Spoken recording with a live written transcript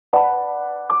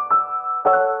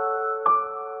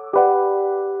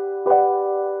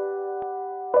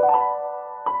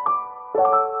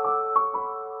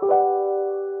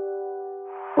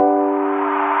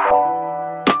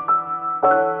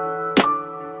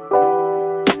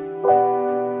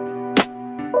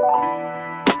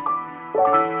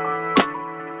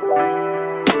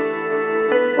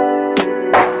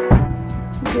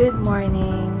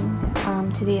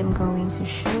to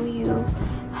show you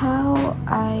how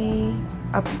I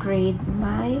upgrade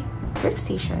my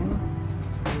workstation.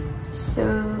 So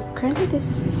currently this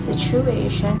is the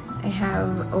situation. I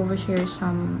have over here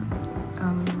some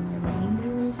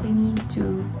reminders I need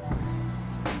to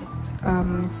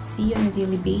see on a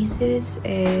daily basis,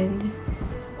 and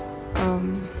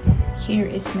here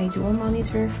is my dual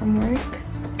monitor from work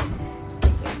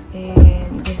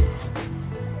and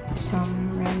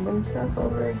some random stuff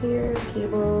over here,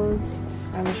 cables,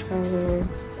 Spanish cover.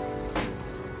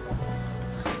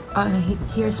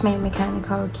 Here's my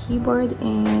mechanical keyboard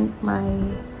and my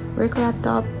work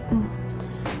laptop,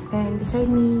 and beside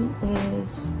me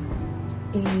is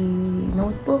a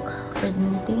notebook for the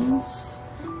meetings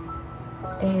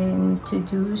and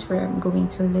to-dos where I'm going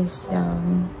to list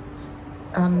down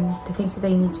the things that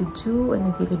I need to do on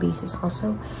a daily basis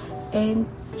also. And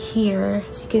here,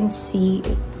 as you can see,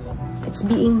 it's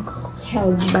being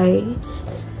held by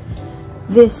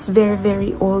this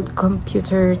very old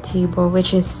computer table,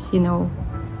 which is, you know,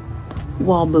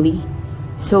 wobbly.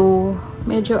 So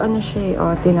medyo ano siya,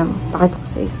 pakita ko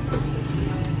sa'yo.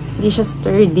 Hindi siya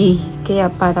sturdy,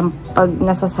 kaya parang pag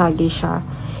nasasagi siya,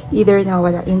 either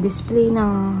nawala yung display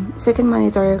ng second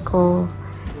monitor ko,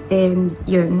 and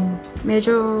yun,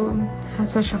 medyo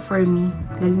hassle siya for me,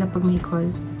 lalo na pag may call.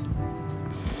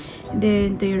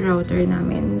 Then, ito yung router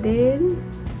namin. Then,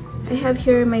 I have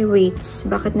here my weights.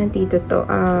 Bakit nandito to?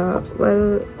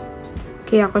 Well,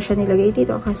 kaya ko siya nilagay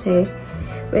dito kasi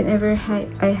whenever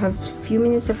I have few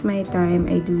minutes of my time,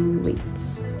 I do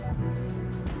weights.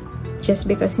 Just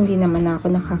because hindi naman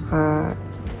ako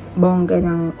nakakabongga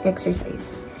ng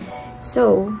exercise.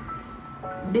 So,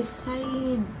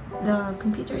 beside the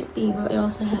computer table, I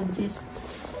also have this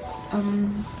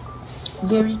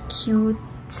very cute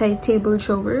side table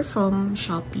drawer from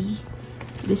Shopee.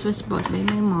 This was bought by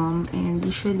my mom, and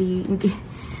usually hindi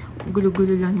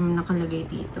gulo-gulo lang yung nakalagay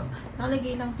dito.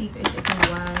 Nakalagay lang dito is itong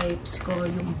wipes ko,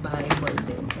 yung Bible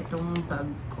din, itong bag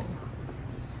ko.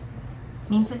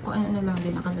 Minsan kung ano lang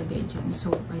din nakalagay dyan.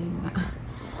 So, ayun nga.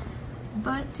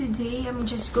 But today, I'm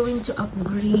just going to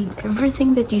upgrade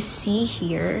everything that you see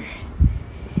here.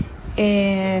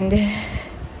 And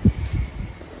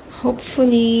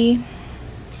hopefully,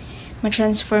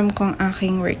 ma-transform ko ang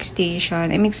aking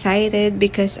workstation. I'm excited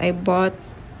because I bought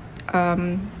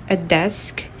a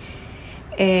desk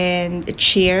and a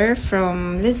chair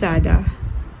from Lazada.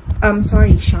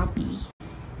 Shopee.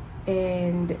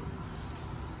 And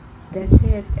that's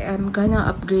it. I'm gonna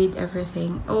upgrade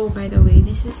everything. Oh, by the way,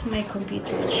 this is my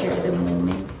computer chair at the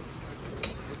moment.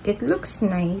 It looks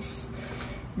nice,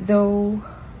 though.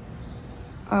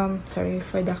 Sorry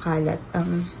for the kalat.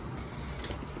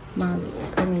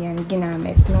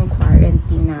 Ginamit nung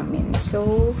quarantine namin.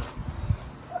 So,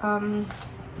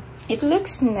 it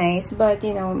looks nice, but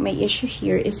you know, may issue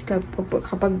here is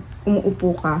kapag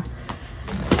umuupo ka,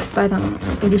 parang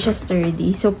hindi siya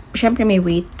sturdy. So, syempre may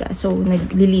weight ka. So,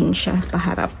 naglilin siya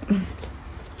paharap.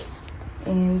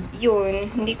 And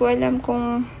yun, hindi ko alam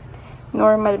kung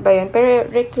normal ba yun. Pero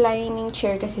reclining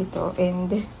chair kasi to.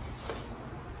 And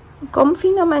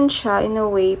comfy naman siya in a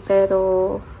way,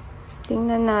 pero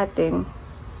tingnan natin.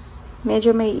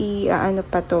 Medyo may ano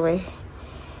pa to eh.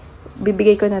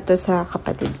 Bibigay ko na to sa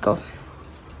kapatid ko.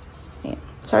 Ayan.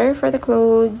 Sorry for the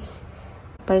clothes.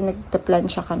 Parang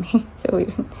nagpa-plansya kami. So,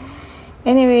 yun.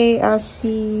 Anyway, I'll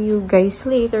see you guys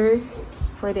later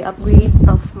for the upgrade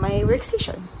of my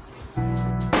workstation.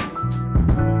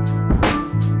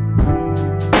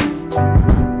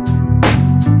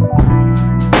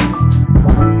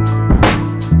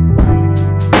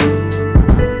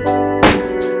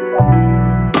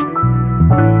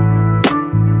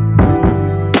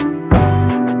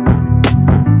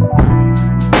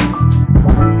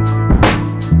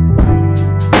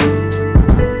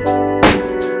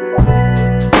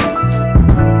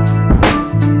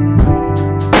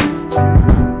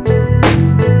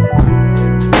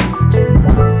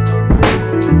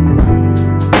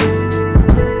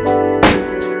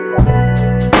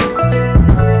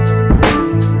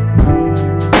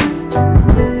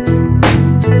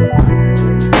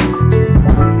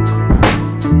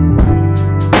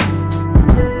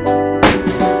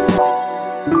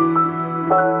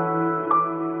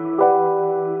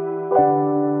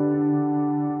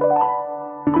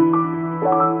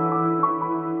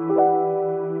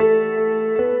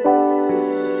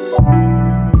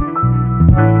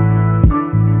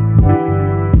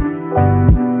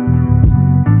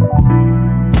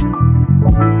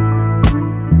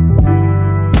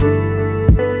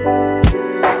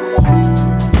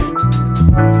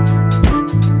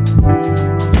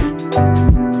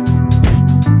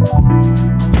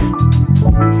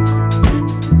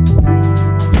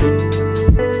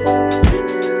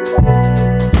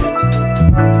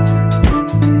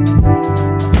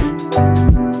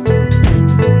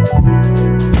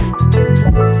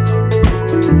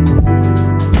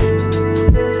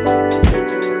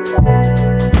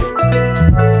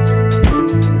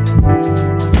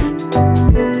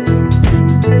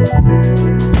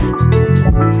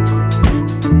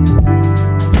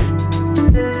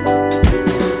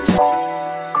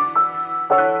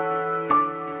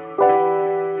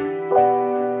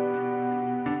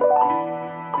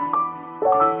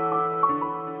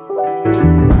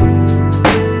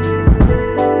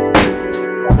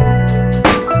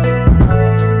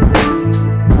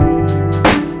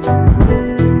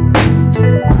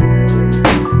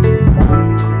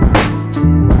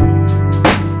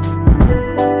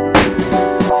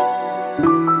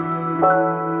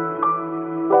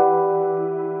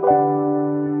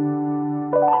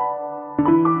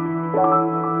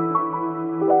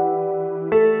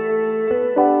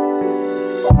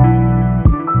 you.